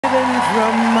driven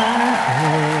from my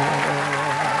head.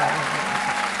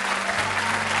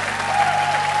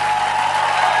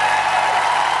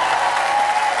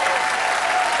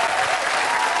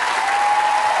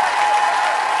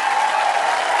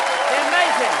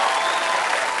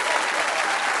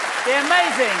 The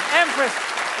amazing Empress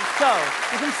of Soul.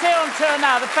 You can see on tour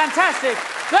now the fantastic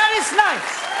Gladys Knight.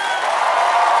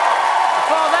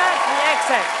 Before that, the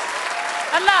XX.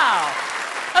 And now,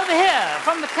 over here,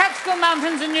 from the Catskill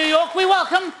Mountains in New York, we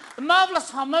welcome the marvelous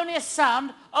harmonious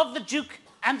sound of the Duke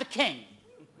and the King.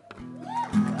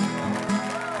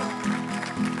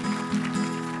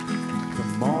 The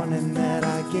morning that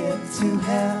I get to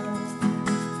hell,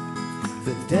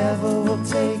 the devil will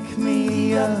take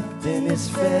me up in his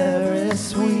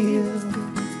Ferris wheel.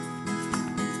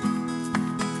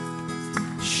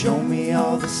 Show me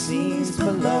all the scenes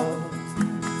below,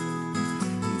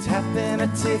 tapping a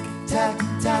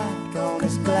tick-tack-tack on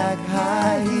his black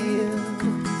high heel.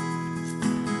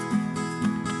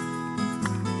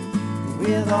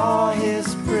 With all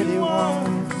his pretty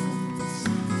ones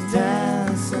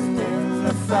dancing in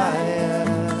the fire,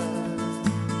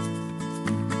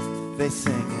 they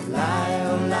sing it, lie,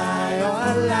 oh, lie,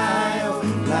 oh, lie, oh,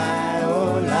 lie,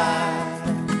 oh, lie.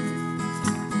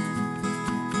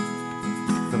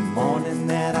 The morning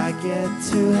that I get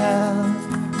to hell,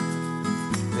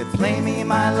 they play me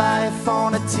my life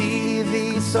on a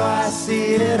TV so I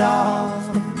see it all.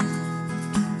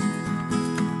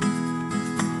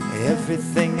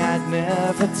 Everything I'd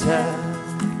never tell,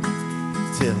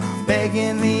 till I'm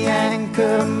begging the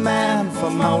anchor man for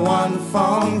my one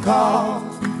phone call.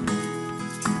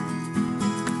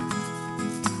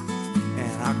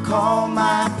 Call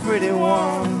my pretty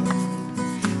one,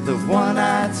 the one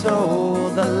I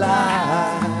told the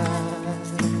lie.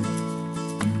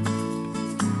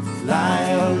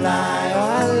 Lie, oh, lie,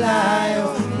 oh, lie,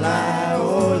 oh, lie,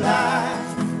 oh, lie.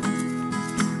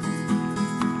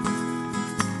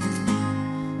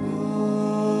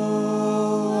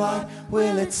 Oh, what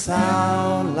will it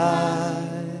sound like?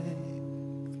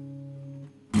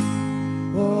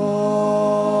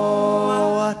 Oh,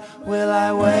 what will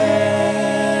I wear?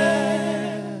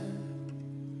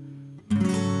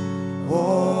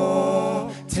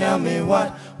 Tell me, what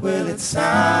will it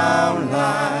sound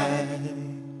like?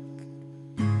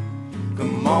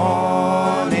 Good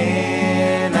morning,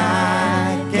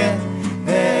 I get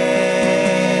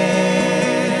there.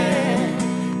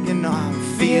 You know, I'm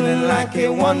feeling like a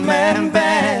one-man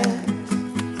band.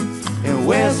 And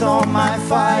where's all my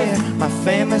fire, my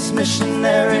famous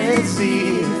missionary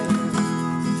zeal?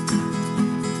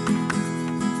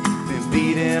 Been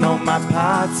beating on my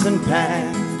pots and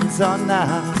pans all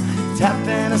night,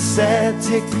 tapping a sad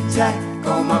tic-tac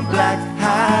on my black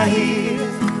high heel.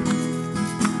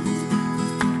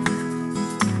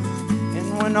 And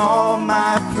when all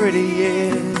my pretty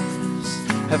years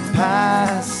have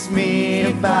passed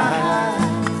me by,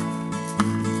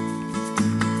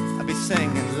 I'll be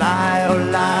singing, lie, oh,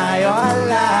 lie, oh,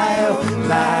 lie, oh,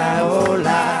 lie, oh,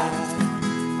 lie.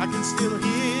 I can still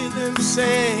hear them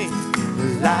say,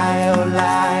 lie, oh,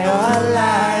 lie, oh,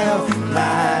 lie, oh,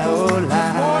 lie, oh, lie.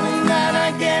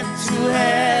 To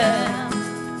hell.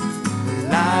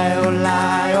 Lie, oh, lie.